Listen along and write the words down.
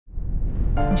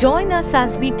Join us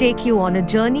as we take you on a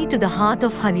journey to the heart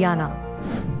of Haryana.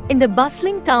 In the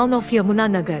bustling town of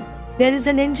Yamunanagar, there is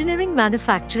an engineering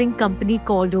manufacturing company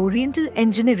called Oriental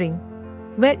Engineering,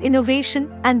 where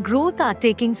innovation and growth are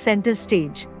taking center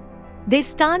stage. They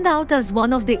stand out as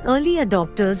one of the early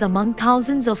adopters among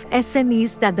thousands of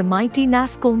SMEs that the mighty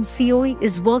NASSCOM COE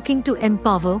is working to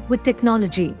empower with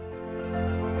technology.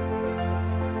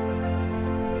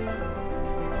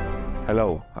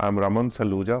 Hello, I'm Raman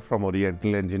Saluja from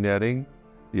Oriental Engineering,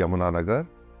 Yamunanagar.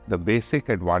 The basic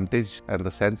advantage and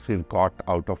the sense we've got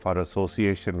out of our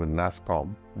association with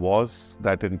NASSCOM was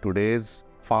that in today's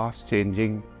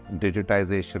fast-changing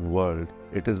digitization world,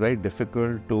 it is very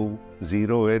difficult to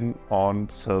zero in on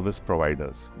service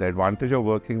providers. The advantage of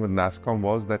working with NASSCOM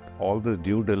was that all this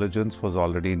due diligence was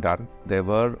already done. There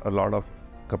were a lot of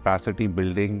capacity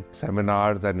building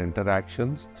seminars and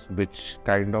interactions, which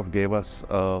kind of gave us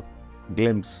a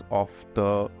glimpse of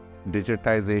the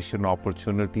digitization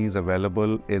opportunities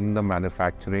available in the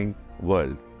manufacturing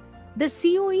world. The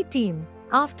COE team,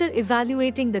 after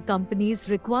evaluating the company's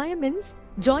requirements,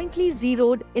 jointly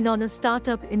zeroed in on a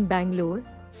startup in Bangalore,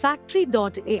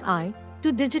 Factri.ai,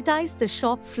 to digitize the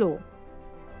shop floor.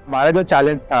 हमारा जो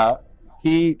challenge था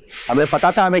कि हमें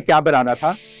पता था हमें क्या बनाना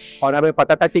था और हमें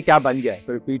पता था कि क्या बन गया है,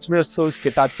 तो बीच में सोच के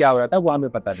साथ क्या हो रहा था वो हमें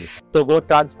पता नहीं था। तो वो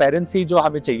ट्रांसपेरेंसी जो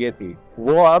हमें चाहिए थी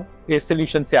वो अब इस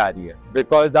सोल्यूशन से आ रही है,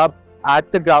 बिकॉज अब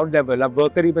एट द ग्राउंड लेवल अब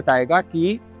वर्कर ही बताएगा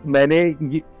कि मैंने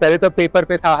पहले तो पेपर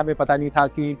पे था, हमें पता नहीं था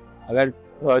कि अगर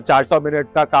 400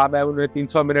 मिनट का काम है उन्होंने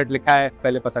 300 मिनट लिखा है,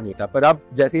 पहले पता नहीं था। पर अब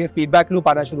जैसे ये फीडबैक लूप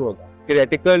आना शुरू होगा,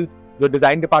 थियोरेटिकल जो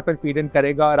डिजाइन डिपार्टमेंट फीड इन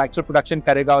करेगा और एक्चुअल प्रोडक्शन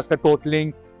करेगा, उसका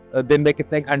टोटलिंग दिन में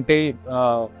कितने घंटे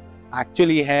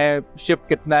एक्चुअली है, शिफ्ट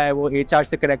कितना है, वो HR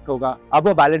से कनेक्ट होगा, अब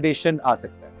वो वैलिडेशन आ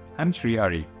सकता है। I'm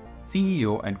Srihari,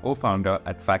 CEO and co-founder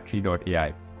at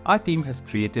Factri.ai. Our team has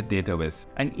created DataVis,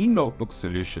 an e-notebook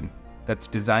solution that's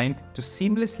designed to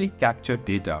seamlessly capture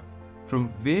data from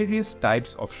various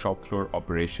types of shop floor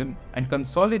operation and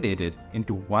consolidate it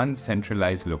into one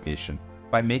centralized location.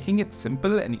 By making it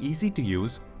simple and easy to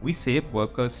use, we save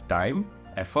workers time,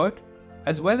 effort,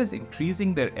 as well as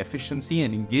increasing their efficiency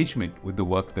and engagement with the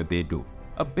work that they do.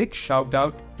 A big shout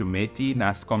out to MeitY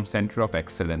NASSCOM Center of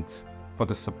Excellence for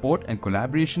the support and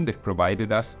collaboration they've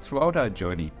provided us throughout our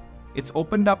journey. It's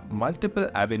opened up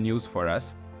multiple avenues for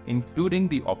us, including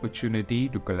the opportunity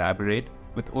to collaborate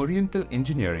with Oriental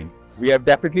Engineering. We have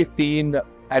definitely seen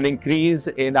an increase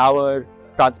in our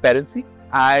transparency,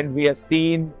 and we have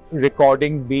seen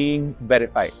recording being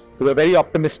verified. So we're very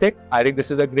optimistic. I think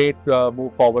this is a great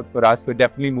move forward for us. We're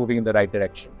definitely moving in the right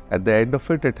direction. At the end of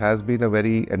it, it has been a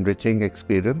very enriching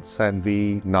experience, and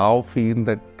we now feel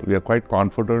that we are quite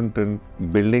confident in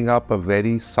building up a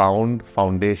very sound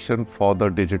foundation for the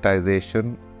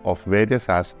digitization of various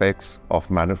aspects of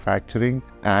manufacturing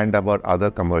and our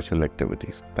other commercial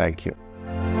activities. Thank you.